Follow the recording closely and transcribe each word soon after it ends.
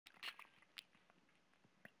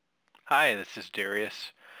Hi, this is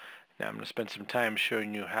Darius. Now I'm going to spend some time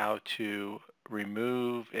showing you how to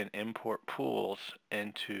remove and import pools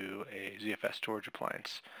into a ZFS storage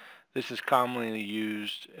appliance. This is commonly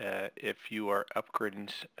used if you are upgrading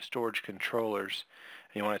storage controllers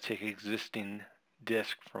and you want to take existing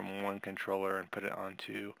disk from one controller and put it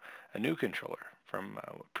onto a new controller from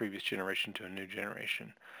a previous generation to a new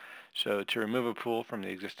generation. So to remove a pool from the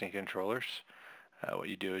existing controllers, what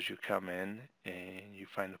you do is you come in and you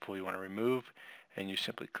find the pool you want to remove, and you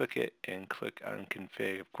simply click it and click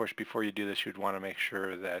unconfig. Of course, before you do this, you'd want to make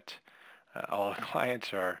sure that all the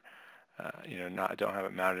clients are, don't have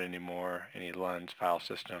it mounted anymore, any LUNs, file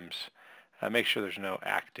systems. Make sure there's no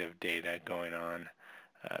active data going on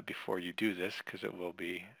before you do this, because it will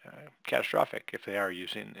be catastrophic if they are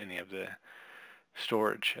using any of the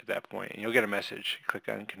storage at that point. And you'll get a message. Click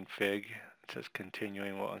unconfig. It says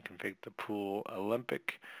continuing. We'll unconfig the pool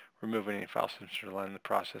Olympic. Remove any file systems or line in the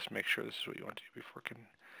process. Make sure this is what you want to do before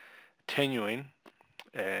continuing.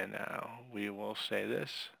 And we will say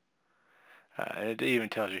this. And it even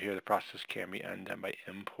tells you here the process can be undone by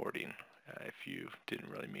importing if you didn't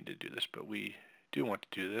really mean to do this, but we do want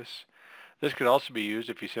to do this. This could also be used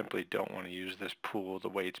if you simply don't want to use this pool the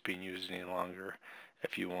way it's being used any longer.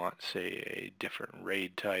 If you want, say, a different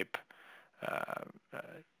RAID type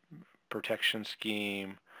protection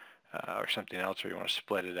scheme or something else, or you want to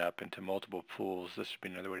split it up into multiple pools, this would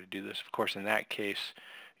be another way to do this. Of course, in that case,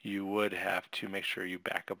 you would have to make sure you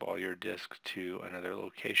back up all your disks to another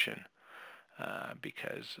location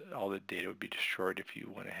because all the data would be destroyed if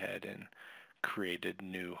you went ahead and created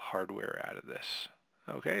new hardware out of this.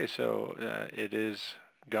 Okay, so it is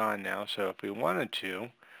gone now. So if we wanted to,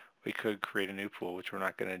 we could create a new pool, which we're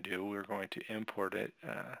not going to do. We're going to import it.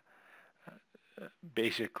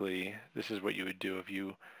 Basically, this is what you would do if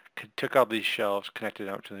you took all these shelves, connected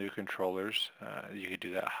them up to the new controllers. You could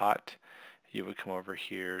do that hot. You would come over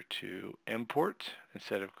here to import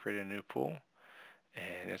instead of create a new pool,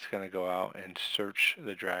 and it's going to go out and search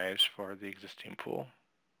the drives for the existing pool.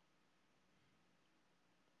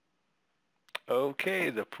 Okay,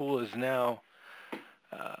 the pool is now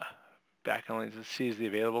back on. It sees the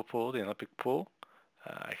available pool, the Olympic pool.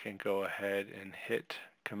 I can go ahead and hit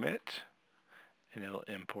commit, and it'll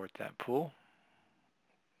import that pool.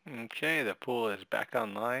 Okay, the pool is back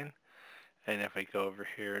online, and if I go over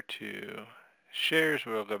here to shares,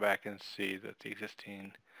 we'll go back and see that the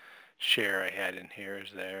existing share I had in here is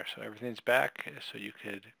there. So everything's back, so you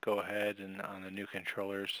could go ahead and on the new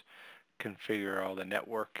controllers configure all the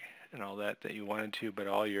network and all that you wanted to, but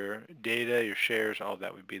all your data, your shares, all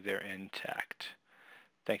that would be there intact.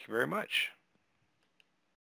 Thank you very much.